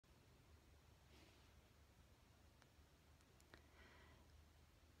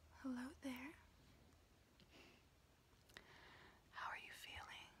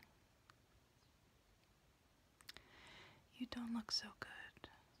don't look so good.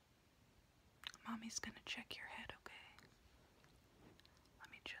 Mommy's gonna check your head, okay? Let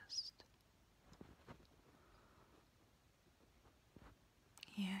me just...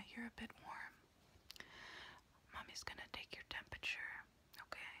 Yeah, you're a bit warm. Mommy's gonna take your temperature,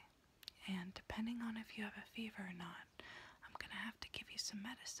 okay? And depending on if you have a fever or not, I'm gonna have to give you some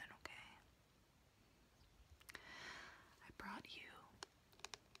medicine, okay? I brought you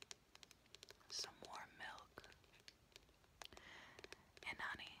some warm milk. And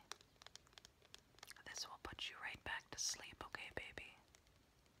honey, this will put you right back to sleep, okay, baby?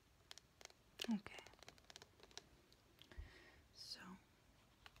 Okay. So,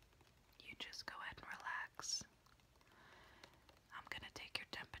 you just go ahead and relax. I'm gonna take your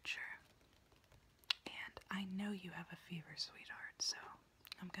temperature. And I know you have a fever, sweetheart, so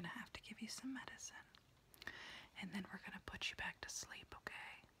I'm gonna have to give you some medicine. And then we're gonna put you back to sleep, okay?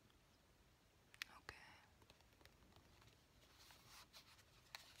 Okay.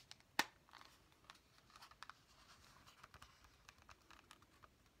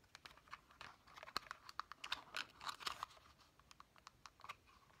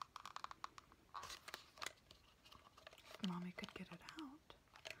 Mommy could get it out.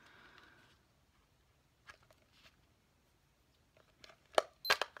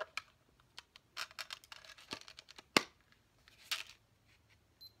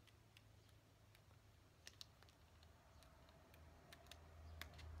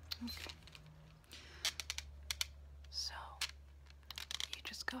 Okay. So, you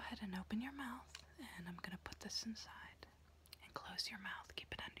just go ahead and open your mouth, and I'm gonna put this inside. And close your mouth.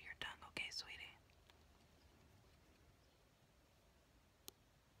 Keep it under your tongue, okay, sweetie?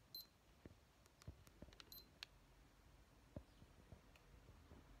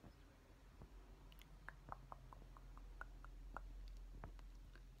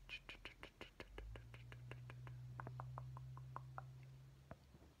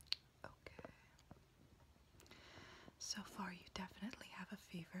 Okay. So far, you definitely have a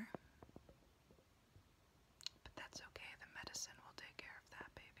fever. But that's okay. The medicine will take care of that,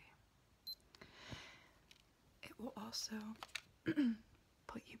 baby. It will also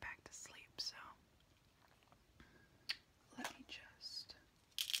put you back to sleep, so let me just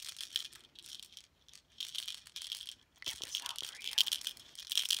get this out for you.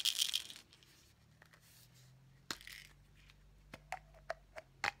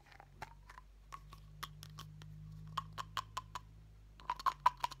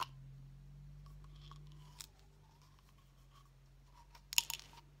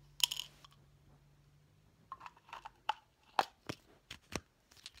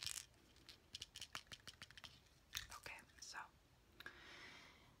 Okay, so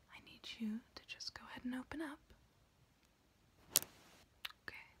I need you to just go ahead and open up.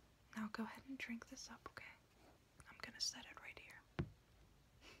 Okay, now go ahead and drink this up, okay? I'm gonna set it right here.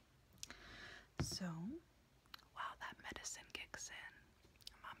 So, while that medicine kicks in,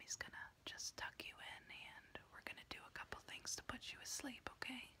 Mommy's gonna just tuck you in and we're gonna do a couple things to put you asleep,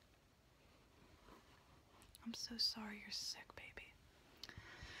 okay? I'm so sorry you're sick, baby.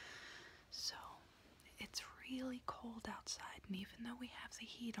 So, it's really cold outside, and even though we have the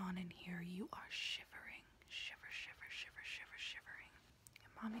heat on in here, you are shivering. Shiver, shiver, shiver, shiver, shivering.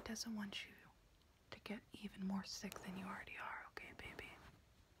 And Mommy doesn't want you to get even more sick than you already are, okay, baby?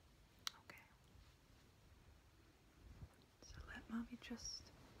 Okay. So let Mommy just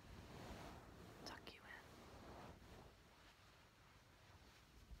tuck you in.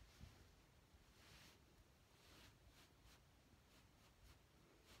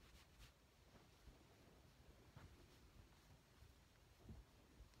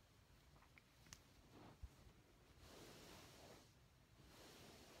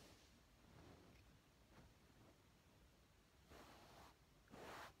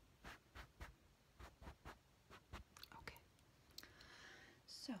 Okay.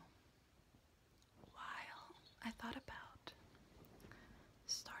 So, while I thought about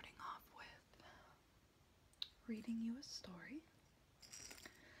starting off with reading you a story,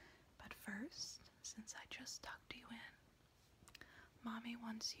 but first, since I just tucked you in, Mommy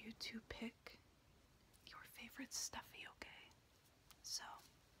wants you to pick your favorite stuffy, okay? So,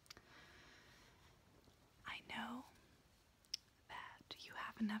 I know that you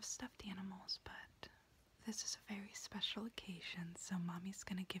have enough stuffed animals, but this is a very special occasion, so Mommy's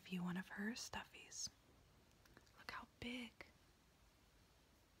gonna give you one of her stuffies. Look how big.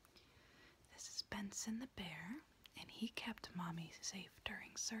 This is Benson the bear, and he kept Mommy safe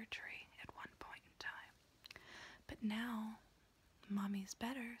during surgery at one point in time. But now, Mommy's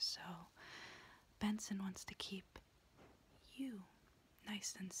better, so Benson wants to keep you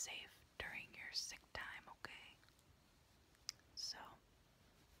nice and safe during your sick time, okay?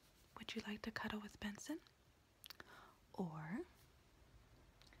 would you like to cuddle with Benson? Or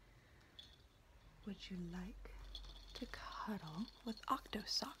would you like to cuddle with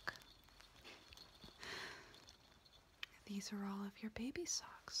Octosock? These are all of your baby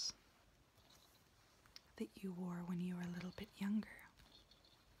socks that you wore when you were a little bit younger.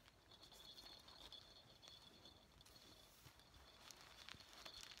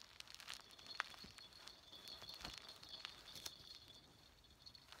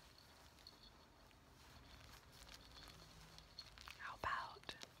 How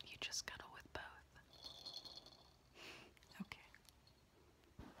about you just cuddle with both? Okay.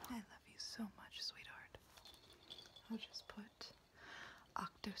 I love you so much, sweetheart. I'll just put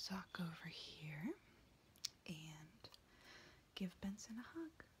Octosock over here and give Benson a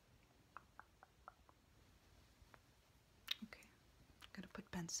hug. Okay, I'm gonna put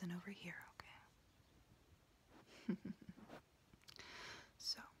Benson over here, okay?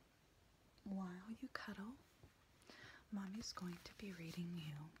 So, while you cuddle, Mommy's going to be reading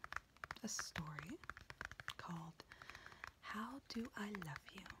you a story called How Do I Love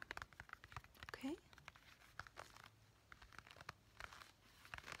You? Okay?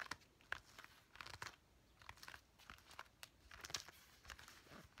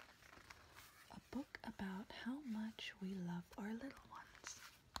 A book about how much we love our little ones.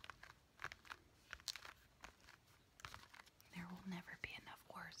 There will never be enough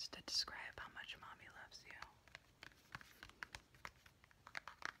words to describe how much Mommy loves you.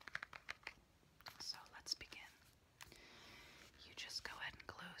 So let's begin. You just go ahead and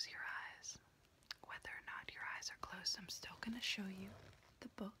close your eyes. Whether or not your eyes are closed, I'm still going to show you the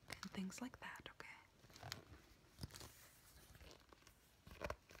book and things like that, okay?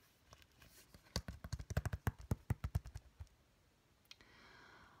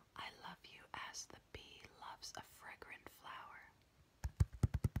 I love you as the bee loves a fragrant flower.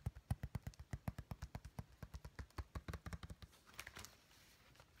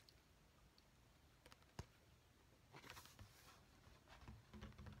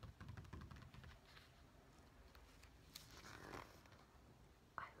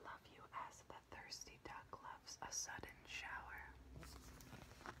 I love you as the thirsty duck loves a sudden shower.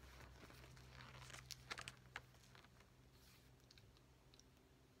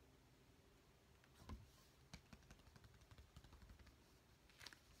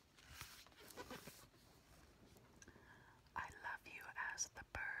 I love you as the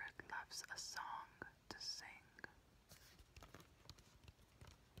bird loves a song to sing.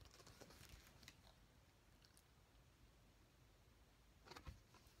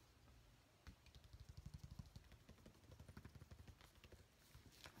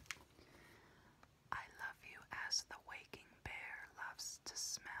 I love you as the waking bear loves to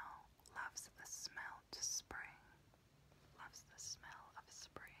smell, loves the smell to spring, loves the smell of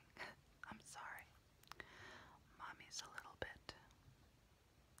spring. I'm sorry. Mommy's a little bit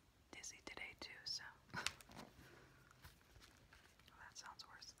dizzy today too, so that sounds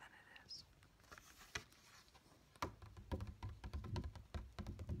worse than it is.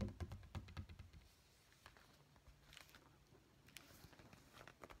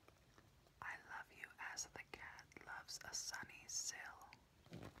 I love you as the cat loves a sunny sill.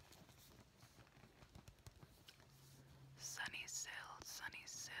 Sunny sill, sunny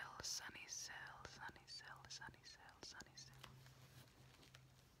sill, sunny sill, sunny sill, sunny sill, sunny sill.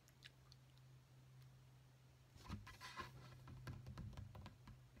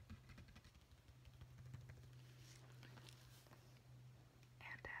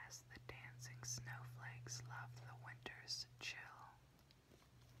 And as the dancing snowflakes love the winter's chill.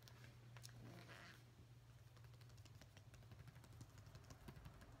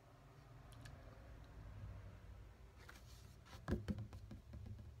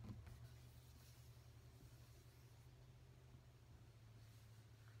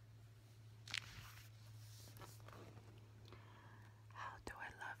 How do I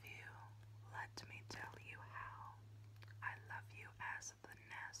love you? Let me tell you how. I love you as the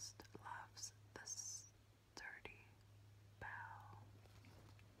nest loves the sturdy bough.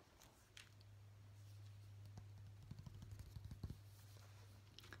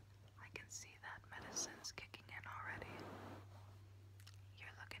 I can see that medicine's kicking in already.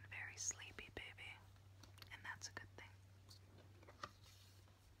 You're looking very sleepy, baby, and that's a good thing.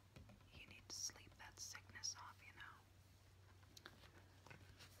 You need to sleep that sickness off, you know.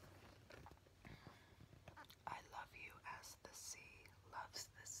 I love you as the sea loves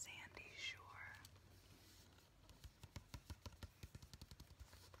the sandy shore.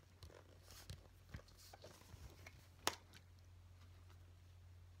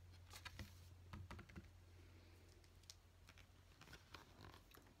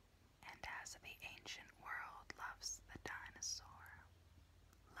 as the ancient world loves the dinosaur.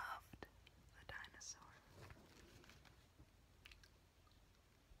 Loved the dinosaur.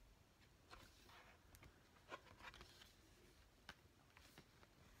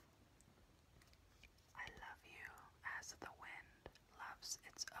 I love you as the wind loves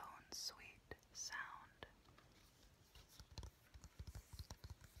its own sweet sound.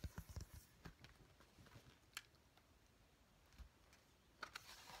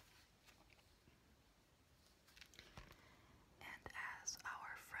 And as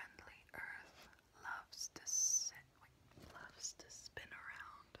our friendly earth loves to spin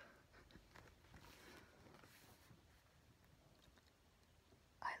around,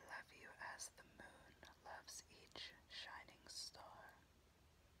 I love you as the moon loves each shining star.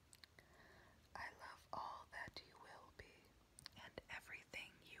 I love all that you will be and everything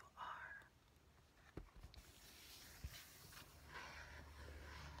you are.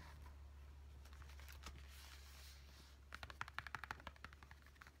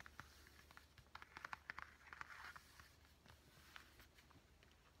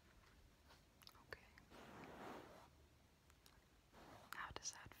 Okay. How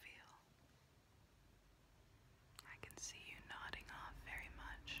does that feel? I can see you nodding off very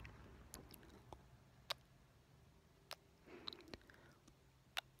much.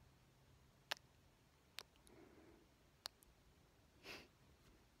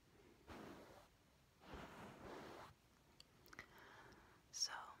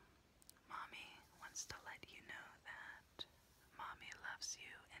 So, Mommy wants to let you know that Mommy loves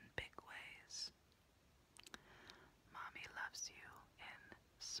you in big ways. Mommy loves you in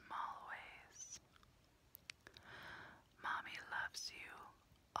small ways. Mommy loves you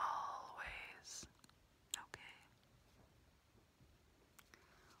always. Okay?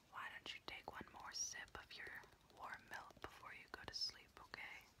 Why don't you take one more sip of your warm milk before you go to sleep,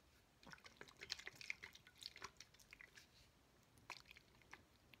 okay?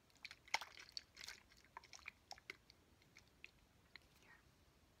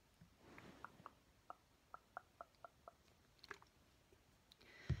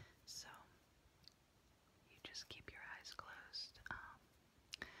 So, you just keep your eyes closed.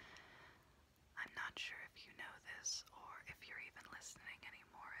 I'm not sure if you know this or if you're even listening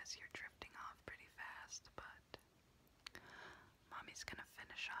anymore as you're drifting off pretty fast, but Mommy's gonna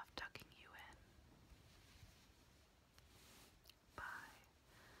finish off tucking you in by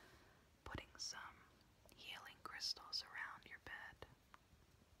putting some healing crystals around your bed.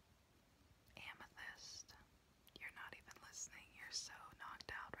 Amethyst. You're not even listening. You're so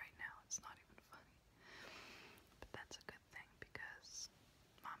knocked out right now. It's not even funny. But that's a good thing because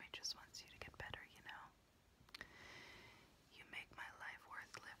Mommy just wants you to get better, you know? You make my life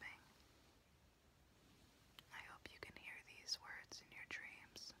worth living. I hope you can hear these words in your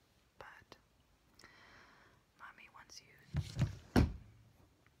dreams, but Mommy wants you.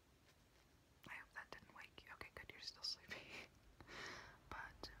 I hope that didn't wake you. Okay, good, you're still sleepy.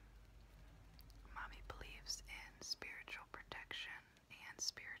 But Mommy believes in spiritual protection and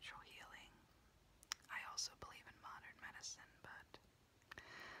spiritual healing. I also believe in modern medicine, but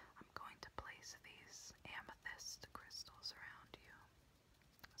I'm going to place these amethyst crystals around you.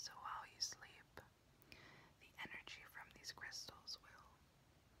 So while you sleep, the energy from these crystals will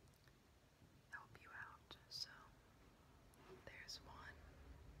help you out. So there's one.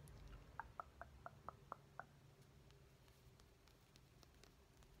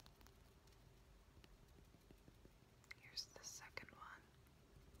 Here's the second one.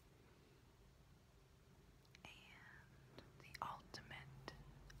 And the ultimate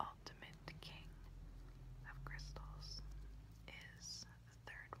king of crystals is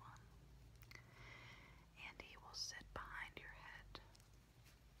the third one. And he will sit behind your head.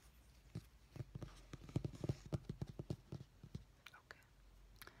 Okay.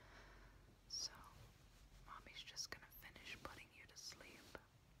 So, Mommy's just gonna finish putting you to sleep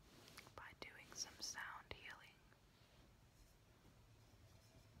by doing some sound healing.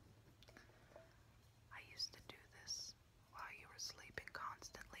 I used to do this while you were sleeping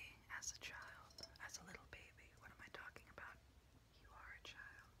constantly as a child, as a little